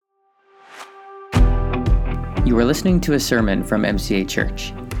You are listening to a sermon from MCA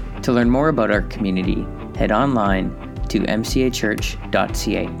Church. To learn more about our community, head online to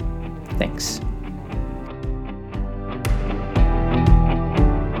mcachurch.ca. Thanks.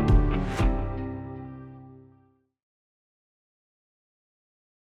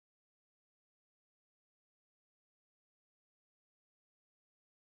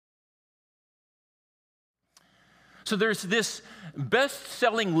 So there's this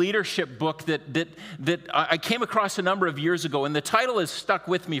best-selling leadership book that I came across a number of years ago, and the title has stuck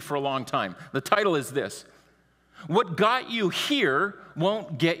with me for a long time. The title is this: What Got You Here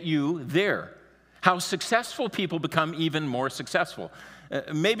Won't Get You There. How Successful People Become Even More Successful.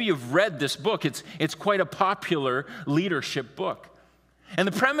 Maybe you've read this book. It's quite a popular leadership book. And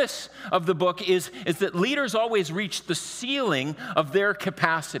the premise of the book is that leaders always reach the ceiling of their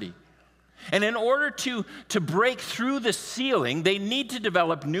capacity. And in order to break through the ceiling, they need to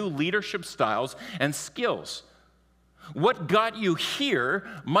develop new leadership styles and skills. What got you here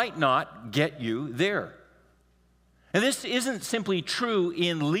might not get you there. And this isn't simply true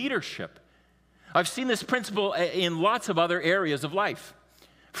in leadership. I've seen this principle in lots of other areas of life.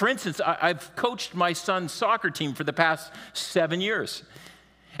 For instance, I've coached my son's soccer team for the past 7 years.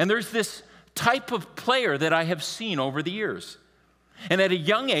 And there's this type of player that I have seen over the years. And at a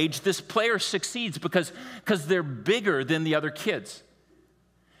young age, this player succeeds because they're bigger than the other kids.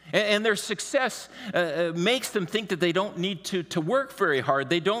 And their success makes them think that they don't need to work very hard.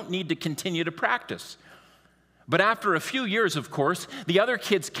 They don't need to continue to practice. But after a few years, of course, the other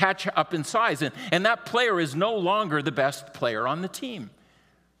kids catch up in size, and that player is no longer the best player on the team.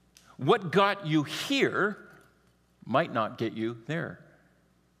 What got you here might not get you there.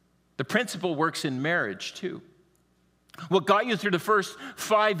 The principle works in marriage, too. What got you through the first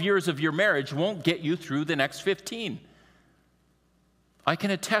 5 years of your marriage won't get you through the next 15. I can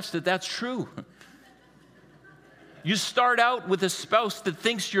attest that that's true. You start out with a spouse that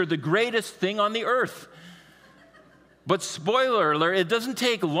thinks you're the greatest thing on the earth. But spoiler alert, it doesn't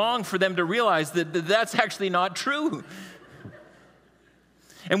take long for them to realize that that's actually not true.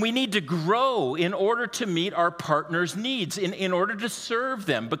 And we need to grow in order to meet our partner's needs, in order to serve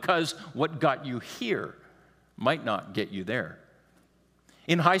them, because what got you here might not get you there.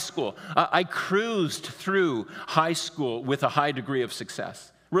 In high school, I cruised through high school with a high degree of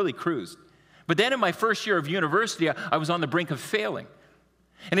success, really cruised. But then in my first year of university, I was on the brink of failing.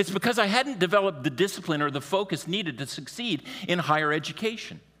 And it's because I hadn't developed the discipline or the focus needed to succeed in higher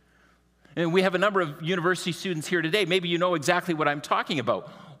education. And we have a number of university students here today. Maybe you know exactly what I'm talking about.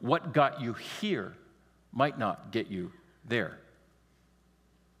 What got you here might not get you there.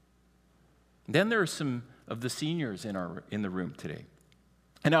 Then there are some of the seniors in the room today.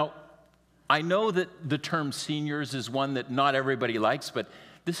 And now, I know that the term seniors is one that not everybody likes, but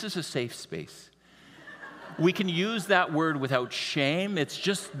this is a safe space. We can use that word without shame. It's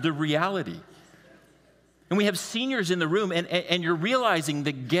just the reality. And we have seniors in the room, and you're realizing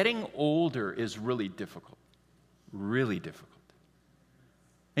that getting older is really difficult. Really difficult.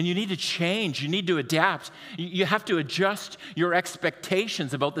 And you need to change. You need to adapt. You have to adjust your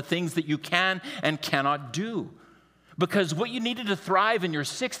expectations about the things that you can and cannot do. Because what you needed to thrive in your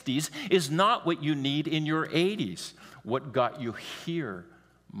 60s is not what you need in your 80s. What got you here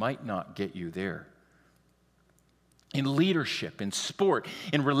might not get you there. In leadership, in sport,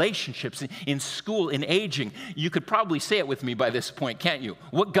 in relationships, in school, in aging, you could probably say it with me by this point, can't you?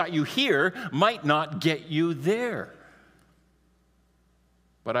 What got you here might not get you there.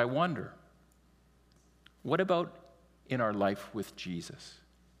 But I wonder, what about in our life with Jesus?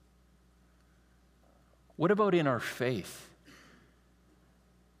 What about in our faith?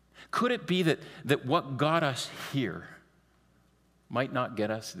 Could it be that what got us here might not get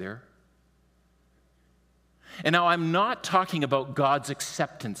us there? And now I'm not talking about God's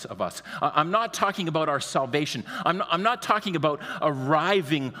acceptance of us. I'm not talking about our salvation. I'm not talking about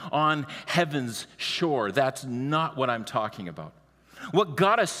arriving on heaven's shore. That's not what I'm talking about. What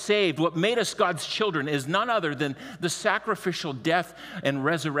got us saved, what made us God's children, is none other than the sacrificial death and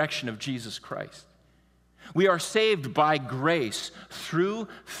resurrection of Jesus Christ. We are saved by grace through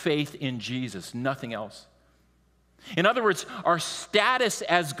faith in Jesus, nothing else. In other words, our status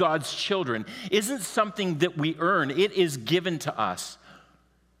as God's children isn't something that we earn. It is given to us.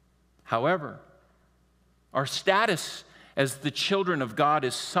 However, our status as the children of God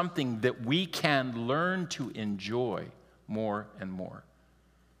is something that we can learn to enjoy more and more.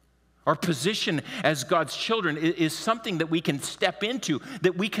 Our position as God's children is something that we can step into,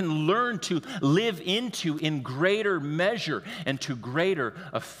 that we can learn to live into in greater measure and to greater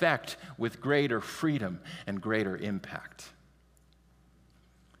effect with greater freedom and greater impact.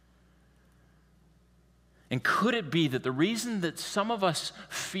 And could it be that the reason that some of us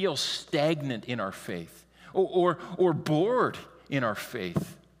feel stagnant in our faith, or bored in our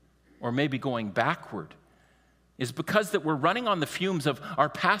faith, or maybe going backward, is because that we're running on the fumes of our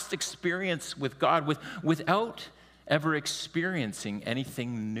past experience with God without ever experiencing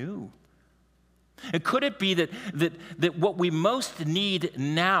anything new? And could it be that what we most need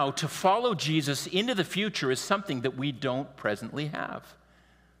now to follow Jesus into the future is something that we don't presently have?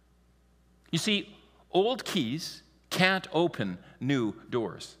 You see, old keys can't open new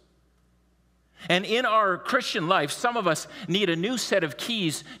doors. And in our Christian life, some of us need a new set of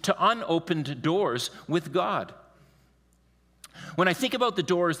keys to unopened doors with God. When I think about the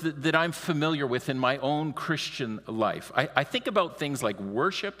doors that I'm familiar with in my own Christian life, I think about things like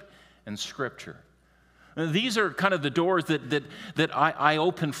worship and Scripture. These are kind of the doors that I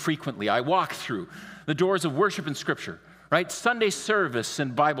open frequently, I walk through. The doors of worship and Scripture, right? Sunday service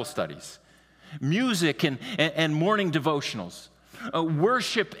and Bible studies, music and morning devotionals,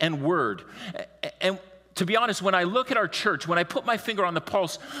 worship and word. And to be honest, when I look at our church, when I put my finger on the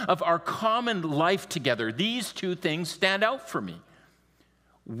pulse of our common life together, these two things stand out for me.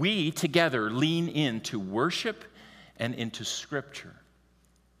 We together lean into worship and into Scripture.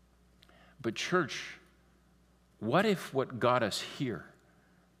 But church, what if what got us here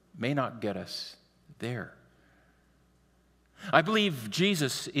may not get us there? I believe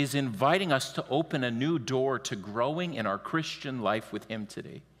Jesus is inviting us to open a new door to growing in our Christian life with Him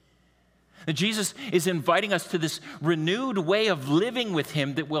today. Jesus is inviting us to this renewed way of living with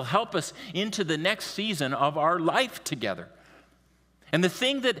Him that will help us into the next season of our life together. And the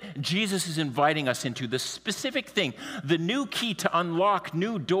thing that Jesus is inviting us into, the specific thing, the new key to unlock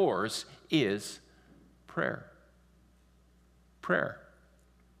new doors is prayer. Prayer.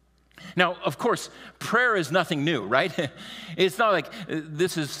 Now, of course, prayer is nothing new, right? It's not like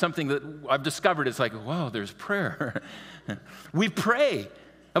this is something that I've discovered. It's like, whoa, there's prayer. We pray.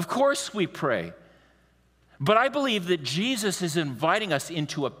 Of course we pray. But I believe that Jesus is inviting us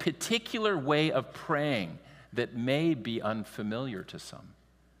into a particular way of praying that may be unfamiliar to some.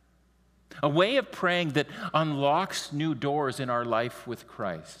 A way of praying that unlocks new doors in our life with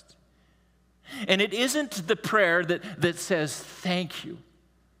Christ. And it isn't the prayer that says, thank you,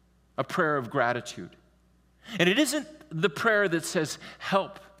 a prayer of gratitude. And it isn't the prayer that says,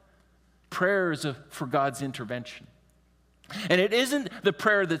 help, prayers for God's intervention. And it isn't the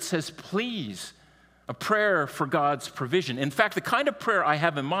prayer that says, please, a prayer for God's provision. In fact, the kind of prayer I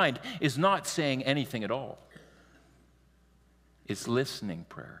have in mind is not saying anything at all. It's listening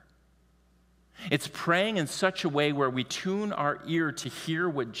prayer. It's praying in such a way where we tune our ear to hear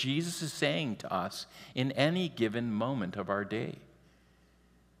what Jesus is saying to us in any given moment of our day.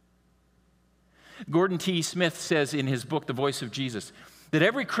 Gordon T. Smith says in his book, The Voice of Jesus, that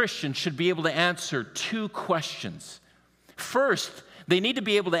every Christian should be able to answer two questions. First, they need to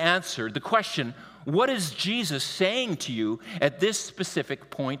be able to answer the question, what is Jesus saying to you at this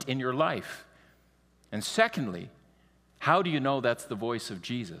specific point in your life? And secondly, how do you know that's the voice of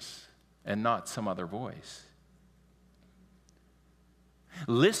Jesus and not some other voice?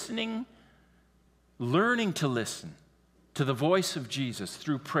 Listening, learning to listen to the voice of Jesus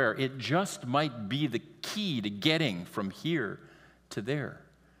through prayer, it just might be the key to getting from here to there.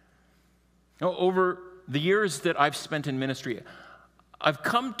 Now, over the years that I've spent in ministry, I've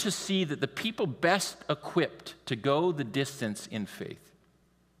come to see that the people best equipped to go the distance in faith,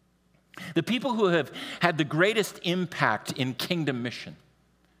 the people who have had the greatest impact in kingdom mission,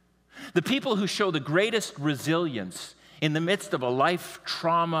 the people who show the greatest resilience in the midst of a life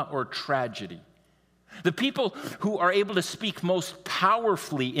trauma or tragedy, the people who are able to speak most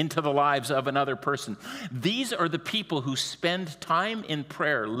powerfully into the lives of another person, these are the people who spend time in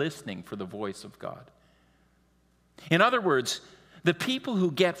prayer listening for the voice of God. In other words, the people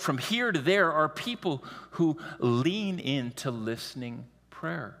who get from here to there are people who lean into listening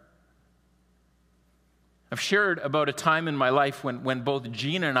prayer. I've shared about a time in my life when both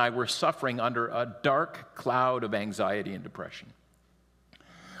Gina and I were suffering under a dark cloud of anxiety and depression.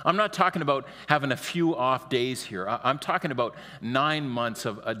 I'm not talking about having a few off days here. I'm talking about 9 months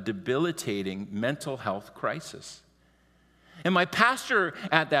of a debilitating mental health crisis. And my pastor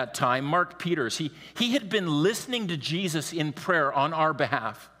at that time, Mark Peters, he had been listening to Jesus in prayer on our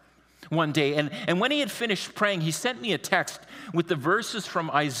behalf one day. And when he had finished praying, he sent me a text with the verses from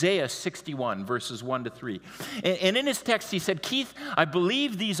Isaiah 61, verses 1 to 3. And in his text, he said, Keith, I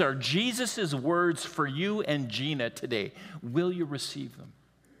believe these are Jesus' words for you and Gina today. Will you receive them?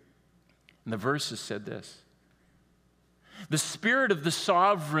 And the verses said this: the Spirit of the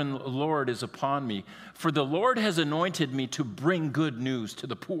sovereign Lord is upon me, for the Lord has anointed me to bring good news to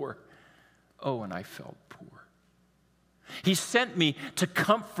the poor. Oh, and I felt poor. He sent me to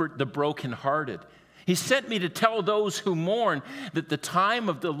comfort the brokenhearted. He sent me to tell those who mourn that the time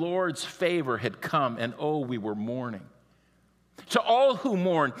of the Lord's favor had come, and oh, we were mourning. To all who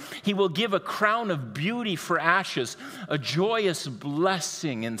mourn, he will give a crown of beauty for ashes, a joyous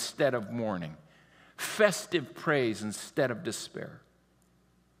blessing instead of mourning, festive praise instead of despair.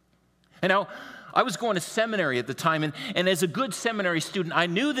 And now, I was going to seminary at the time, and as a good seminary student, I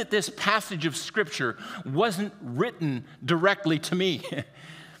knew that this passage of Scripture wasn't written directly to me.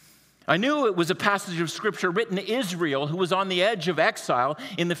 I knew it was a passage of Scripture written to Israel, who was on the edge of exile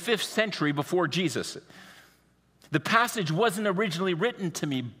in the 5th century before Jesus. The passage wasn't originally written to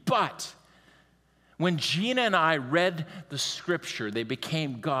me, but when Gina and I read the Scripture, they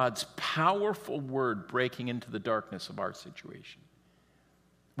became God's powerful word breaking into the darkness of our situation.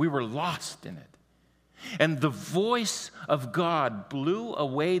 We were lost in it. And the voice of God blew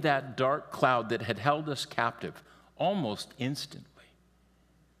away that dark cloud that had held us captive almost instantly.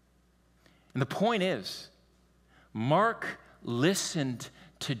 And the point is, Mark listened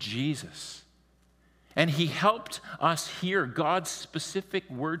to Jesus, and he helped us hear God's specific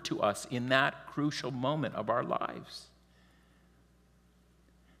word to us in that crucial moment of our lives.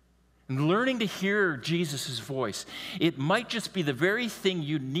 And learning to hear Jesus' voice, it might just be the very thing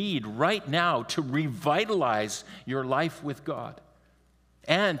you need right now to revitalize your life with God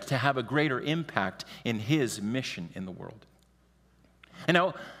and to have a greater impact in his mission in the world. And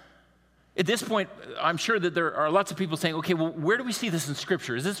now, at this point, I'm sure that there are lots of people saying, okay, well, where do we see this in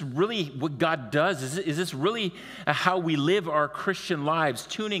Scripture? Is this really what God does? Is this really how we live our Christian lives,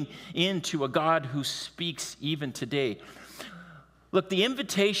 tuning into a God who speaks even today? Look, the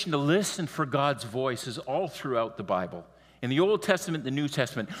invitation to listen for God's voice is all throughout the Bible. In the Old Testament, the New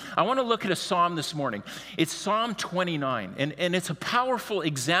Testament. I want to look at a psalm this morning. It's Psalm 29, and it's a powerful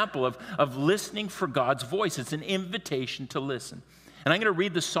example of listening for God's voice. It's an invitation to listen. And I'm going to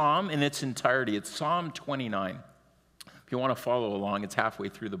read the psalm in its entirety. It's Psalm 29. If you want to follow along, it's halfway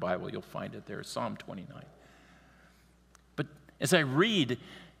through the Bible. You'll find it there, Psalm 29. But as I read,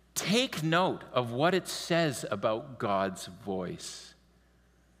 take note of what it says about God's voice.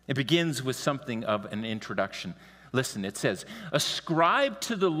 It begins with something of an introduction. Listen, it says, "Ascribe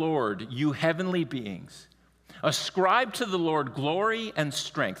to the Lord, you heavenly beings. Ascribe to the Lord glory and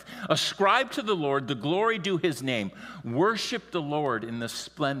strength. Ascribe to the Lord the glory due his name. Worship the Lord in the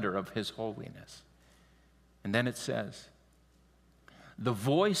splendor of his holiness." And then it says, "The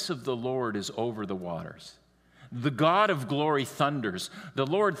voice of the Lord is over the waters. The God of glory thunders. The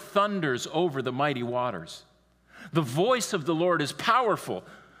Lord thunders over the mighty waters. The voice of the Lord is powerful.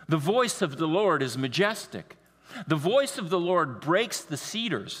 The voice of the Lord is majestic. The voice of the Lord breaks the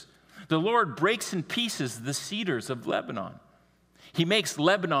cedars. The Lord breaks in pieces the cedars of Lebanon. He makes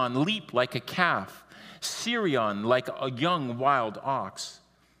Lebanon leap like a calf, Sirion like a young wild ox.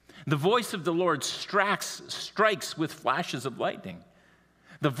 The voice of the Lord strikes with flashes of lightning.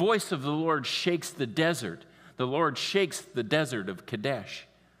 The voice of the Lord shakes the desert. The Lord shakes the desert of Kadesh.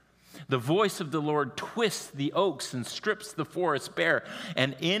 The voice of the Lord twists the oaks and strips the forest bare,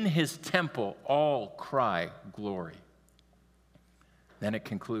 and in his temple all cry glory." Then it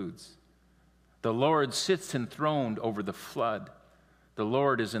concludes, "The Lord sits enthroned over the flood. The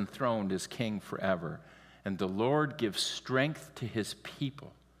Lord is enthroned as king forever, and the Lord gives strength to his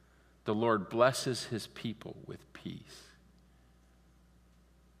people. The Lord blesses his people with peace."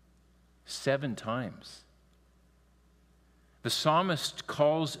 7 times. The psalmist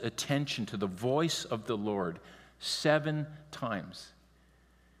calls attention to the voice of the Lord 7 times.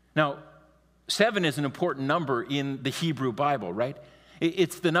 Now, 7 is an important number in the Hebrew Bible, right?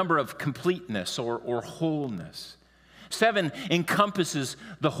 It's the number of completeness or wholeness. 7 encompasses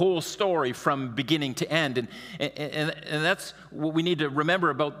the whole story from beginning to end. And that's what we need to remember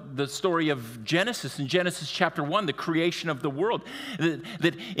about the story of Genesis. In Genesis chapter 1, the creation of the world.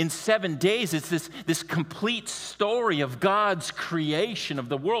 That in 7 days, it's this complete story of God's creation of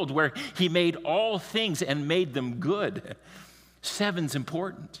the world, where he made all things and made them good. 7's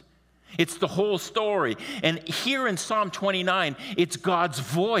important. It's the whole story. And here in Psalm 29, it's God's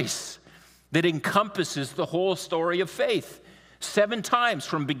voice that encompasses the whole story of faith. 7 times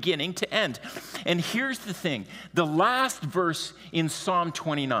from beginning to end. And here's the thing. The last verse in Psalm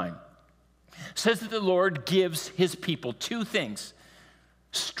 29 says that the Lord gives his people 2 things: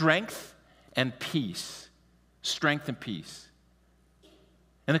 strength and peace. Strength and peace.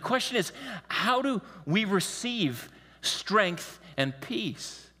 And the question is, how do we receive strength and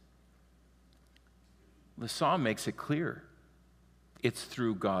peace? The psalm makes it clear. It's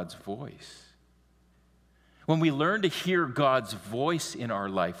through God's voice. When we learn to hear God's voice in our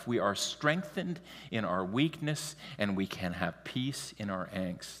life, we are strengthened in our weakness and we can have peace in our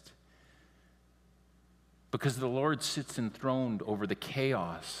angst. Because the Lord sits enthroned over the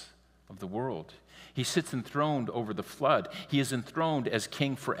chaos of the world. He sits enthroned over the flood. He is enthroned as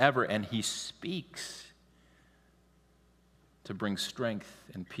king forever, and he speaks to bring strength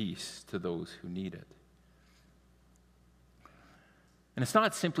and peace to those who need it. And it's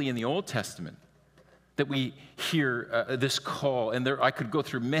not simply in the Old Testament that we hear this call, and I could go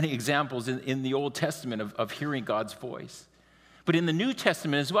through many examples in the Old Testament of hearing God's voice. But in the New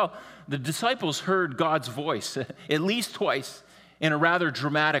Testament as well, the disciples heard God's voice at least twice in a rather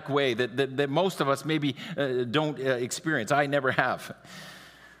dramatic way that most of us maybe don't experience. I never have.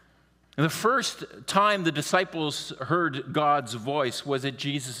 And the first time the disciples heard God's voice was at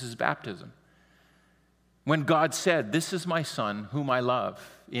Jesus' baptism, when God said, "This is my Son, whom I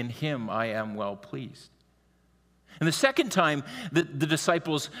love. In him I am well pleased." And the second time that the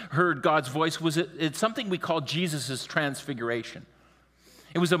disciples heard God's voice was at something we call Jesus' transfiguration.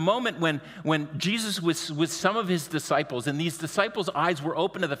 It was a moment when Jesus was with some of his disciples, and these disciples' eyes were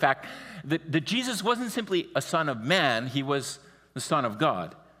open to the fact that Jesus wasn't simply a son of man, he was the Son of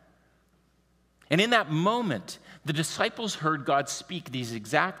God. And in that moment, the disciples heard God speak these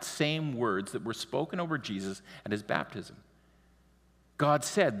exact same words that were spoken over Jesus at his baptism. God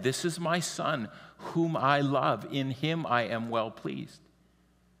said, "This is my Son, whom I love. In him I am well pleased."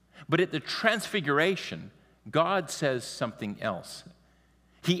 But at the transfiguration, God says something else.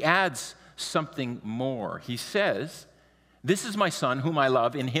 He adds something more. He says, "This is my Son, whom I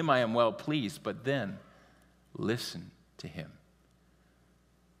love. In him I am well pleased." But then, listen to him.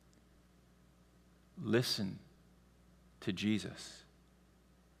 Listen to Jesus.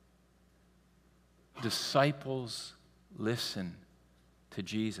 Disciples, listen to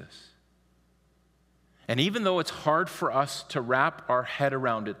Jesus. And even though it's hard for us to wrap our head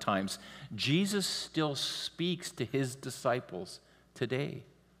around at times, Jesus still speaks to his disciples today.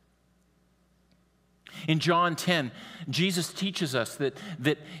 In John 10, Jesus teaches us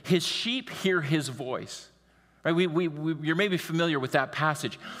that his sheep hear his voice. Right? You're maybe familiar with that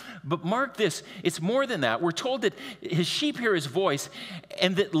passage. But mark this, it's more than that. We're told that his sheep hear his voice,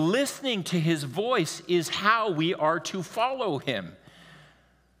 and that listening to his voice is how we are to follow him.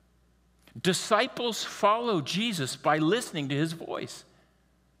 Disciples follow Jesus by listening to his voice.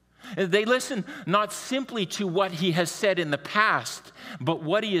 They listen not simply to what he has said in the past, but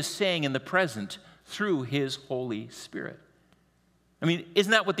what he is saying in the present through his Holy Spirit. I mean,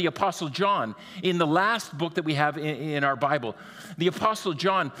 isn't that what the Apostle John, in the last book that we have in our Bible, the Apostle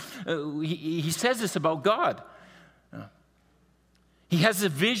John, he says this about God. He has a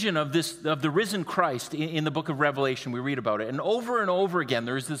vision of the risen Christ in the book of Revelation. We read about it. And over again,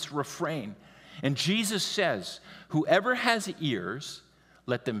 there's this refrain. And Jesus says, "Whoever has ears,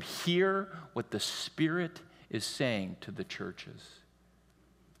 let them hear what the Spirit is saying to the churches."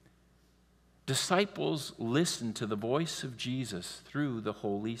 Disciples listen to the voice of Jesus through the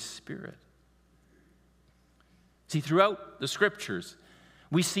Holy Spirit. See, throughout the Scriptures,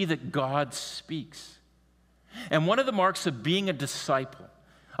 we see that God speaks. And one of the marks of being a disciple,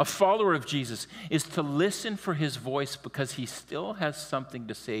 a follower of Jesus, is to listen for his voice, because he still has something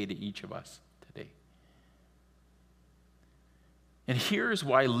to say to each of us today. And here's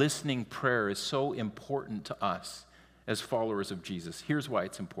why listening prayer is so important to us as followers of Jesus. Here's why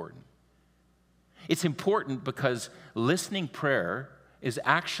it's important. It's important because listening prayer is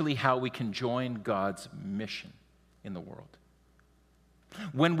actually how we can join God's mission in the world.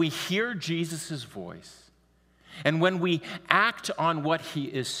 When we hear Jesus' voice, and when we act on what he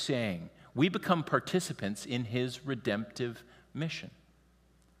is saying, we become participants in his redemptive mission.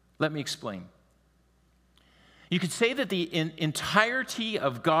 Let me explain. You could say that the entirety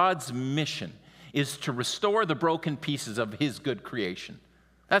of God's mission is to restore the broken pieces of his good creation.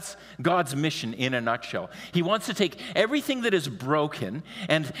 That's God's mission in a nutshell. He wants to take everything that is broken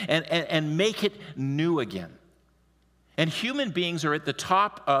and make it new again. And human beings are at the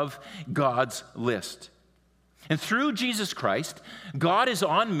top of God's list. And through Jesus Christ, God is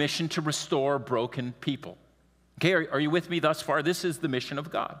on mission to restore broken people. Okay, are you with me thus far? This is the mission of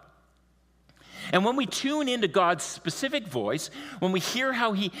God. And when we tune into God's specific voice, when we hear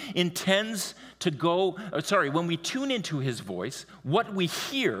how he intends to when we tune into his voice, what we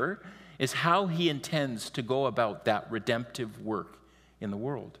hear is how he intends to go about that redemptive work in the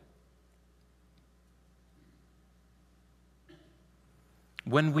world.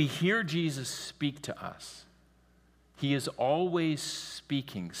 When we hear Jesus speak to us, he is always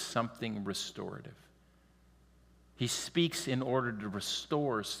speaking something restorative. He speaks in order to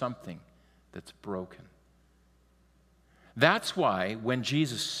restore something that's broken. That's why when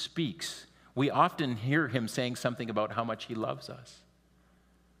Jesus speaks, we often hear him saying something about how much he loves us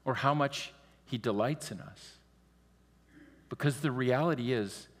or how much he delights in us. Because the reality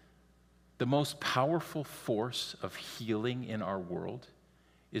is, the most powerful force of healing in our world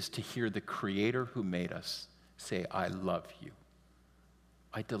is to hear the Creator who made us say, I love you.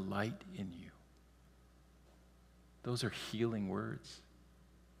 I delight in you. Those are healing words.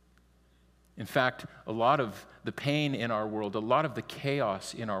 In fact, a lot of the pain in our world, a lot of the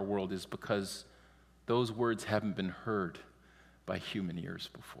chaos in our world is because those words haven't been heard by human ears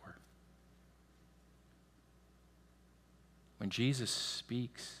before. When Jesus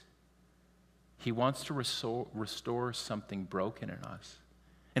speaks, he wants to restore something broken in us.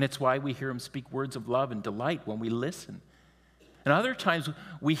 And it's why we hear him speak words of love and delight when we listen. And other times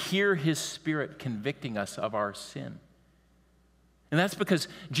we hear his Spirit convicting us of our sin. And that's because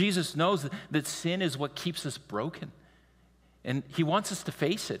Jesus knows that sin is what keeps us broken. And he wants us to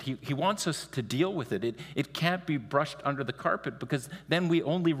face it. He wants us to deal with it. It can't be brushed under the carpet because then we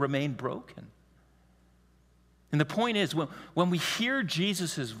only remain broken. And the point is, when we hear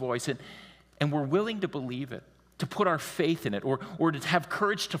Jesus' voice and we're willing to believe it, to put our faith in it, or to have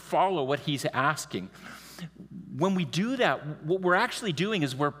courage to follow what he's asking, when we do that, what we're actually doing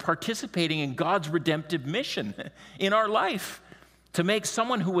is we're participating in God's redemptive mission in our life to make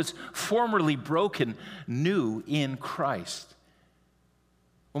someone who was formerly broken new in Christ.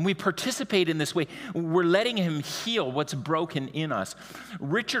 When we participate in this way, we're letting him heal what's broken in us.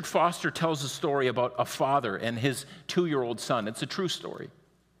 Richard Foster tells a story about a father and his 2-year-old son. It's a true story.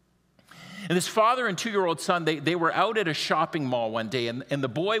 And this father and 2-year-old son, they were out at a shopping mall one day, and the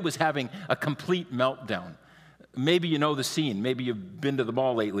boy was having a complete meltdown. Maybe you know the scene. Maybe you've been to the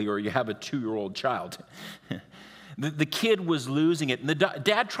mall lately, or you have a 2-year-old child. The kid was losing it, and the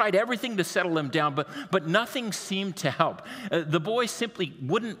dad tried everything to settle him down, but nothing seemed to help. The boy simply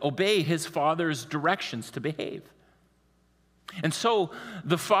wouldn't obey his father's directions to behave. And so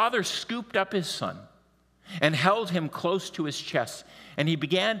the father scooped up his son and held him close to his chest, and he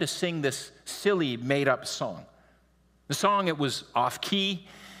began to sing this silly, made-up song. The song, it was off-key,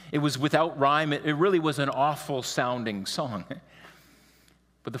 it was without rhyme, it really was an awful-sounding song.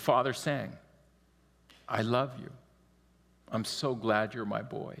 But the father sang, I love you. I'm so glad you're my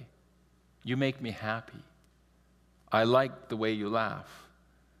boy. You make me happy. I like the way you laugh.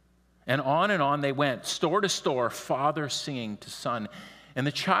 And on they went, store to store, father singing to son. And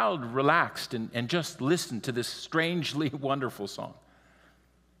the child relaxed and just listened to this strangely wonderful song.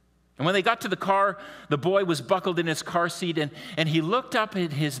 And when they got to the car, the boy was buckled in his car seat, and he looked up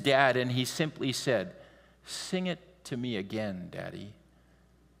at his dad and he simply said, sing it to me again, Daddy.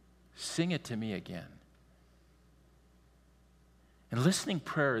 Sing it to me again. And listening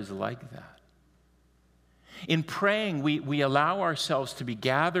prayer is like that. In praying, we allow ourselves to be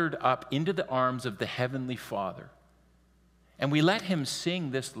gathered up into the arms of the Heavenly Father. And we let him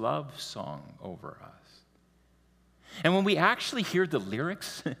sing this love song over us. And when we actually hear the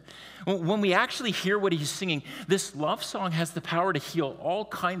lyrics, when we actually hear what he's singing, this love song has the power to heal all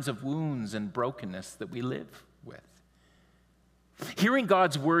kinds of wounds and brokenness that we live with. Hearing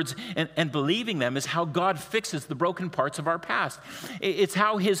God's words and believing them is how God fixes the broken parts of our past. It's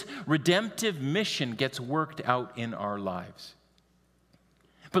how his redemptive mission gets worked out in our lives.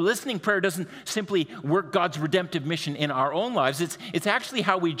 But listening prayer doesn't simply work God's redemptive mission in our own lives. It's actually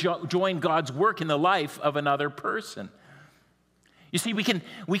how we join God's work in the life of another person. You see, we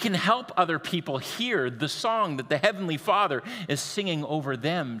can help other people hear the song that the Heavenly Father is singing over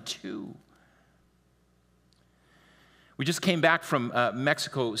them too. We just came back from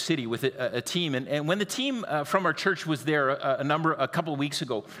Mexico City with a team, and when the team from our church was there a couple of weeks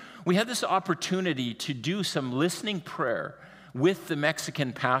ago, we had this opportunity to do some listening prayer with the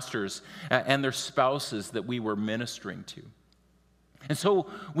Mexican pastors and their spouses that we were ministering to. And so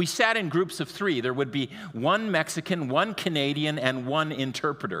we sat in groups of 3. There would be one Mexican, one Canadian, and one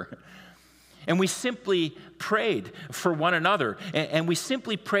interpreter. And we simply prayed for one another, and we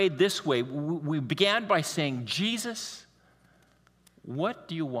simply prayed this way. We began by saying, Jesus, what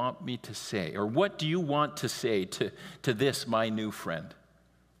do you want me to say? Or what do you want to say to this, my new friend?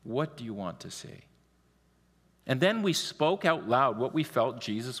 What do you want to say? And then we spoke out loud what we felt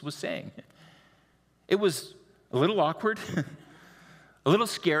Jesus was saying. It was a little awkward, a little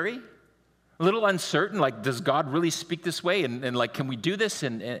scary, a little uncertain, like, does God really speak this way? And like, can we do this?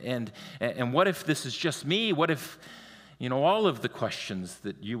 And what if this is just me? What if, all of the questions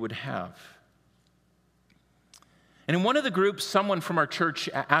that you would have? And in one of the groups, someone from our church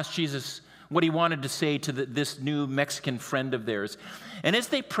asked Jesus what he wanted to say to this new Mexican friend of theirs. And as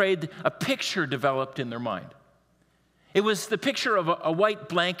they prayed, a picture developed in their mind. It was the picture of a white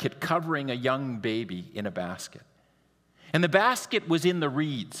blanket covering a young baby in a basket. And the basket was in the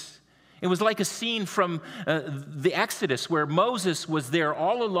reeds. It was like a scene from the Exodus where Moses was there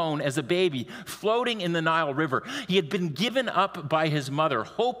all alone as a baby floating in the Nile River. He had been given up by his mother,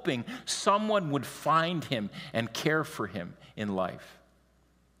 hoping someone would find him and care for him in life.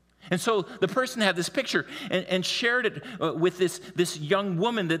 And so the person had this picture and shared it with this young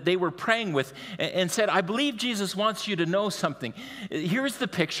woman that they were praying with and said, I believe Jesus wants you to know something. Here's the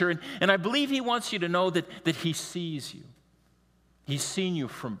picture, and I believe he wants you to know that he sees you. He's seen you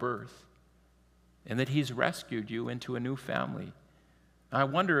from birth. And that he's rescued you into a new family. I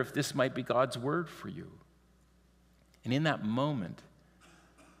wonder if this might be God's word for you. And in that moment,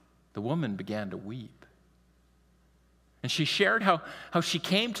 the woman began to weep. And she shared how she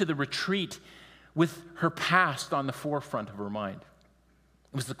came to the retreat with her past on the forefront of her mind.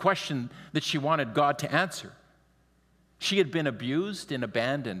 It was the question that she wanted God to answer. She had been abused and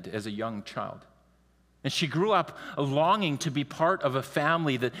abandoned as a young child. And she grew up longing to be part of a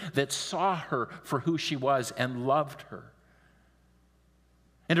family that saw her for who she was and loved her.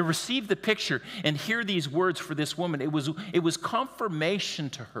 And to receive the picture and hear these words for this woman, it was confirmation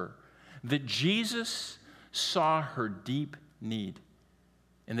to her that Jesus saw her deep need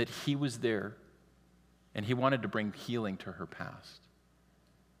and that he was there and he wanted to bring healing to her past.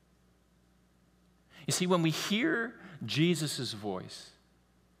 You see, when we hear Jesus' voice,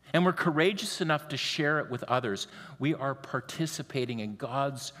 and we're courageous enough to share it with others, we are participating in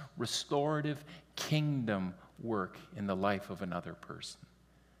God's restorative kingdom work in the life of another person.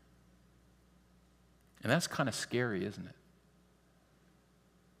 And that's kind of scary, isn't it?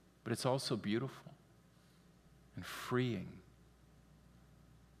 But it's also beautiful and freeing.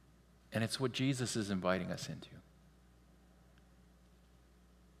 And it's what Jesus is inviting us into.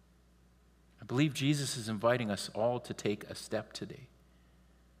 I believe Jesus is inviting us all to take a step today.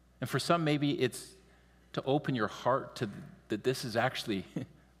 And for some, maybe it's to open your heart to that this is actually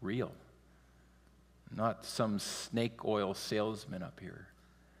real, not some snake oil salesman up here,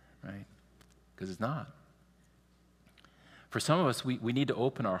 right? Because it's not. For some of us, we need to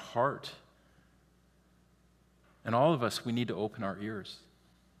open our heart. And all of us, we need to open our ears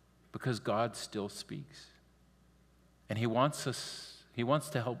because God still speaks. And he wants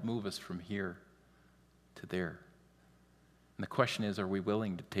to help move us from here to there. And the question is, are we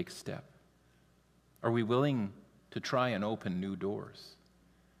willing to take a step? Are we willing to try and open new doors?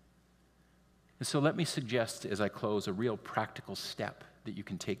 And so let me suggest as I close a real practical step that you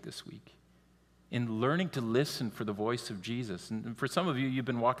can take this week in learning to listen for the voice of Jesus. And for some of you, you've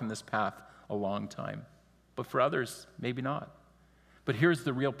been walking this path a long time. But for others, maybe not. But here's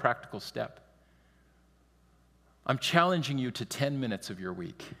the real practical step. I'm challenging you to 10 minutes of your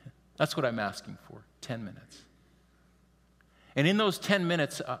week. That's what I'm asking for, 10 minutes. And in those 10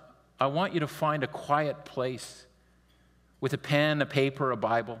 minutes, I want you to find a quiet place with a pen, a paper, a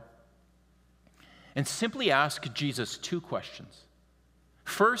Bible, and simply ask Jesus 2 questions.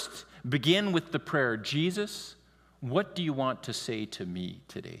 First, begin with the prayer, Jesus, what do you want to say to me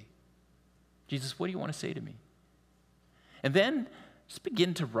today? Jesus, what do you want to say to me? And then just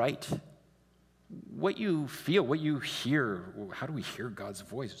begin to write what you feel, what you hear. How do we hear God's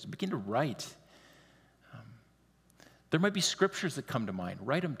voice? Just begin to write. There might be scriptures that come to mind.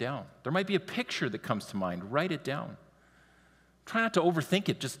 Write them down. There might be a picture that comes to mind. Write it down. Try not to overthink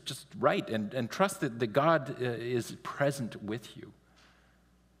it. Just write and trust that God is present with you.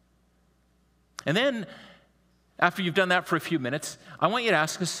 And then, after you've done that for a few minutes, I want you to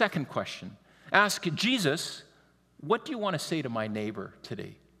ask a second question. Ask Jesus, what do you want to say to my neighbor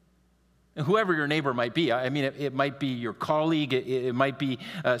today? Whoever your neighbor might be. I mean, it might be your colleague. It might be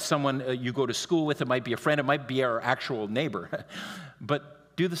someone you go to school with. It might be a friend. It might be our actual neighbor.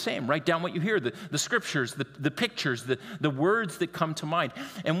 But do the same. Write down what you hear, the scriptures, the pictures, the words that come to mind.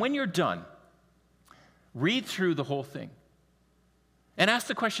 And when you're done, read through the whole thing. And ask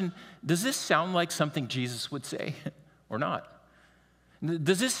the question, does this sound like something Jesus would say or not?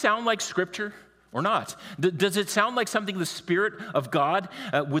 Does this sound like Scripture or not? Does it sound like something the Spirit of God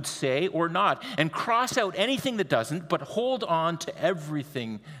would say or not? And cross out anything that doesn't, but hold on to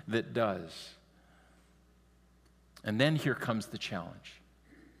everything that does. And then here comes the challenge.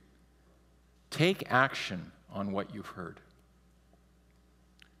 Take action on what you've heard.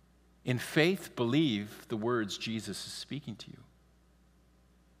 In faith, believe the words Jesus is speaking to you.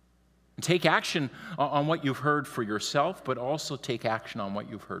 Take action on what you've heard for yourself, but also take action on what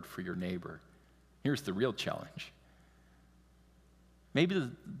you've heard for your neighbor. Here's the real challenge.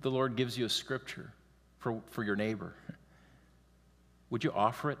 Maybe the Lord gives you a scripture for your neighbor. Would you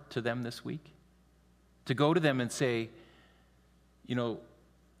offer it to them this week? To go to them and say,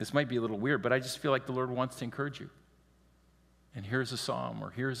 this might be a little weird, but I just feel like the Lord wants to encourage you. And here's a psalm,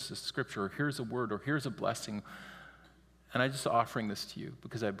 or here's a scripture, or here's a word, or here's a blessing. And I'm just offering this to you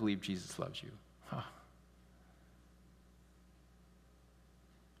because I believe Jesus loves you.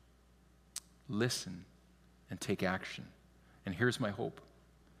 Listen and take action. And here's my hope.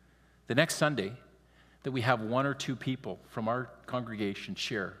 The next Sunday, that we have one or two people from our congregation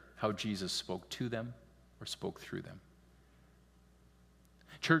share how Jesus spoke to them or spoke through them.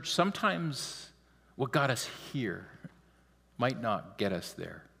 Church, sometimes what got us here might not get us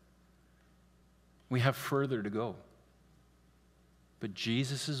there. We have further to go. But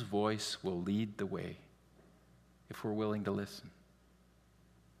Jesus' voice will lead the way if we're willing to listen.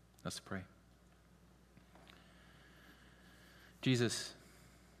 Let's pray. Jesus,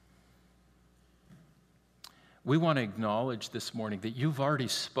 we want to acknowledge this morning that you've already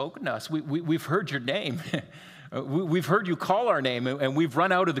spoken to us. We've heard your name. We've heard you call our name, and we've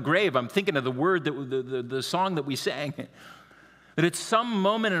run out of the grave. I'm thinking of the word, the song that we sang. That at some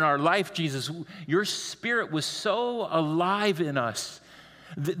moment in our life, Jesus, your Spirit was so alive in us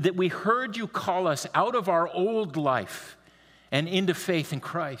that we heard you call us out of our old life and into faith in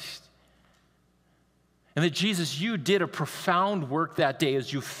Christ. And that, Jesus, you did a profound work that day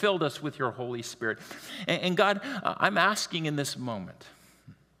as you filled us with your Holy Spirit. And God, I'm asking in this moment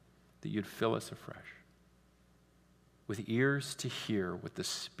that you'd fill us afresh with ears to hear what the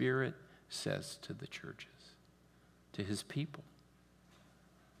Spirit says to the churches, to his people.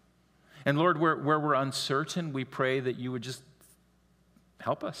 And Lord, where we're uncertain, we pray that you would just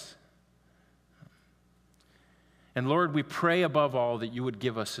help us. And Lord, we pray above all that you would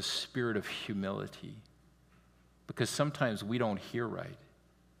give us a spirit of humility, because sometimes we don't hear right,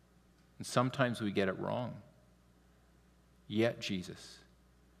 and sometimes we get it wrong. Yet, Jesus,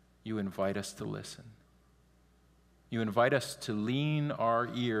 you invite us to listen. You invite us to lean our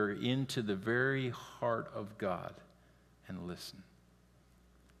ear into the very heart of God and listen.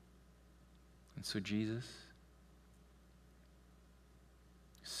 And so, Jesus,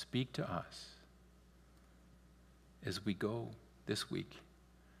 speak to us as we go this week,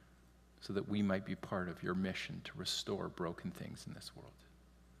 so that we might be part of your mission to restore broken things in this world.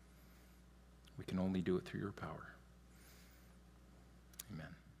 We can only do it through your power. Amen.